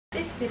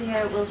This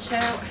video will show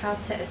how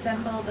to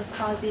assemble the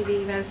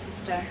Quasi-Vivo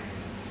system.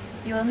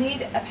 You will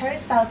need a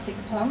peristaltic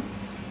pump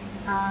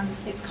and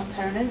its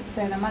components,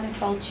 so the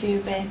manifold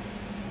tubing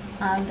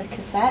and the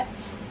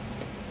cassette.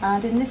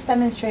 And in this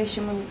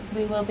demonstration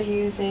we will be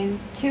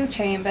using 2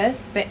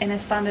 chambers, but in a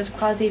standard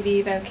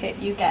Quasi-Vivo kit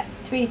you get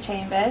 3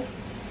 chambers.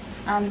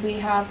 And we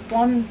have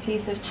 1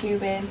 piece of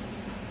tubing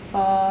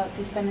for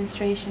this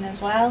demonstration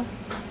as well.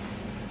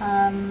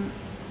 And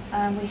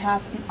we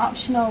have an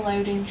optional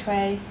loading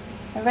tray,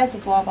 a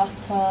reservoir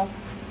bottle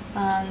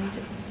and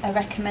a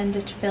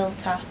recommended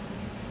filter.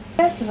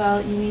 First of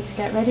all, you need to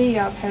get ready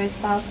your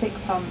peristaltic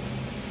pump.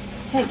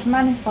 Take your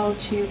manifold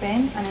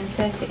tubing and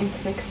insert it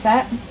into the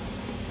cassette.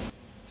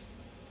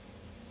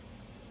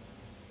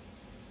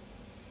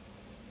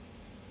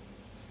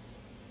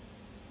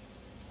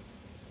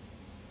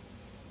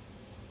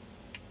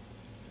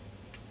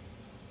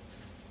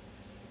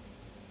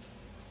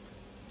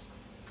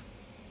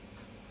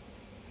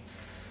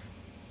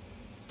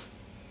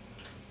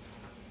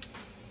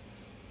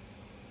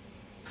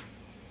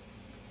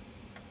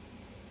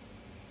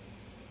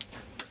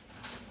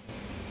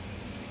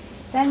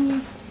 Then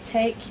you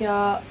take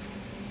your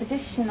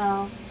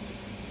additional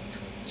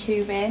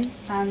tubing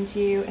and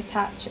you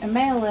attach a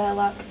male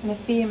lure-lock and a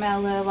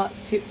female lure-lock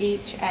to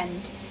each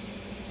end.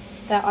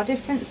 There are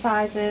different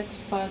sizes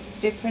for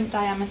different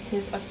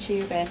diameters of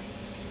tubing.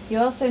 You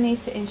also need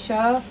to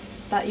ensure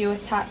that you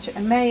attach a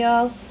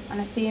male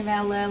and a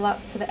female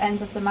lure-lock to the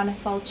ends of the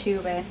manifold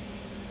tubing.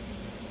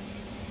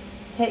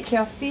 Take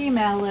your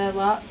female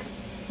lure-lock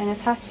and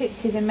attach it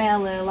to the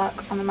male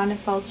lure-lock on the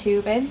manifold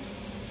tubing,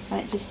 and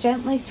it just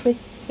gently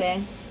twists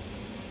in.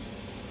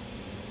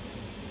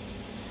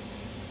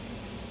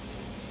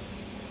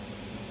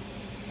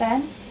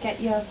 Then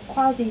get your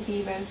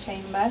Quasi-Vivo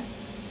chamber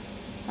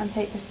and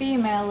take the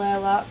female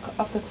lure-lock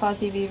of the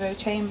Quasi-Vivo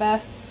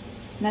chamber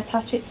and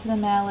attach it to the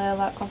male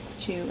lure-lock of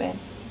the tubing.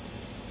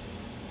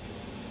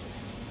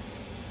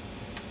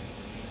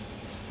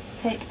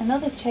 Take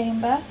another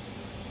chamber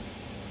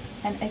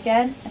and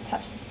again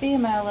attach the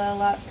female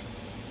lure-lock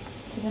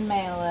to the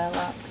male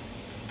lure-lock.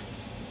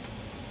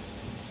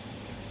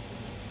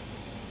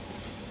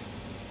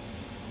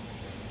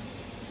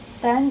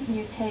 Then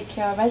you take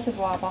your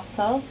reservoir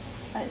bottle,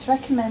 and it's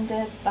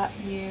recommended that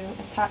you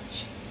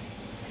attach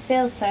a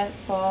filter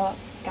for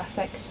gas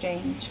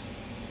exchange.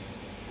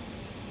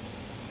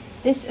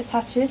 This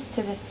attaches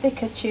to the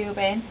thicker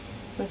tubing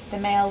with the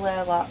male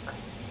lure-lock.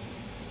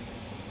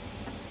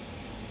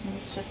 And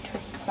this just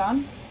twists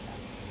on.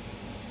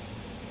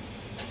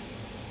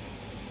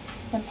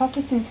 Then pop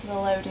it into the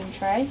loading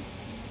tray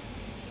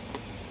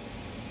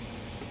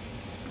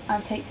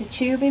and take the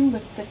tubing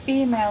with the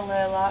female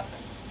lure-lock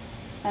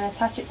and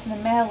attach it to the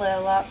male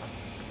lure-lock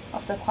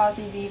of the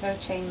Quasi-Vivo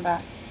chamber.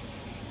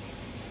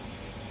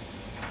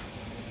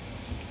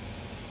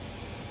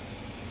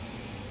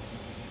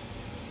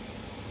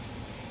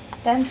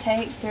 Then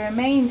take the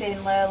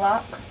remaining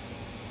lure-lock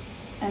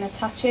and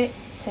attach it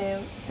to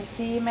the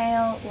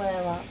female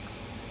lure-lock.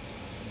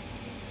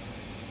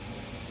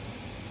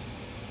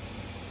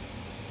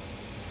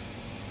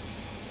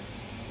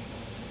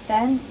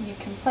 Then you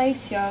can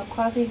place your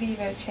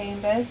Quasi-Vivo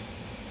chambers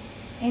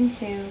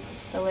into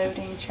the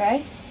loading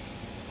tray.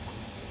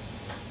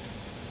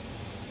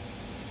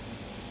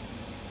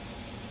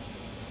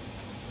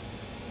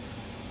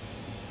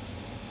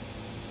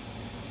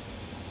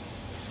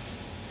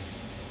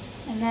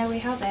 And there we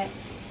have it.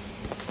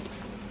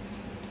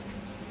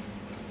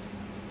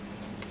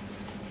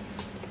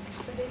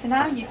 So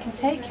now you can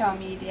take your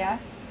media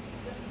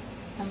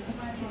and put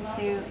it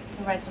into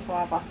the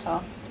reservoir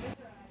bottle.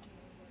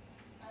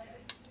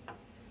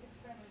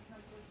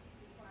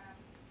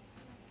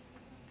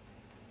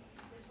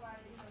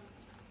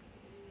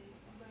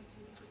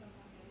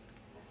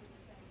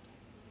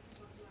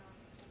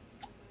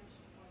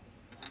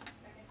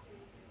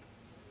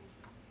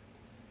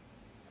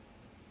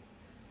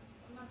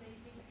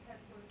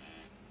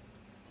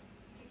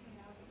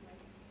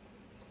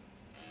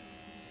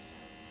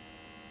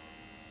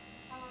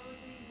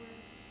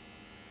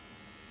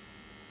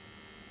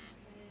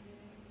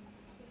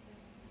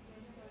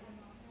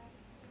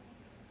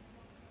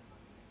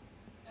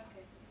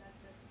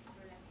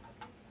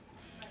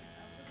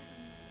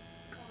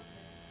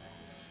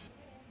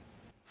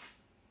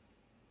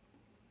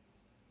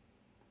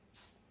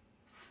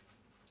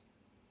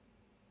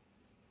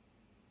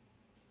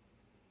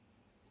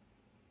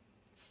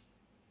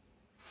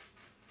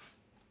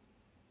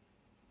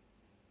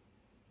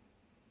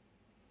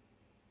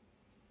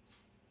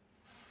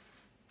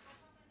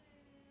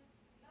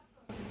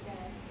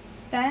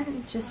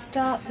 Then just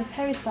start the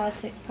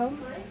peristaltic pump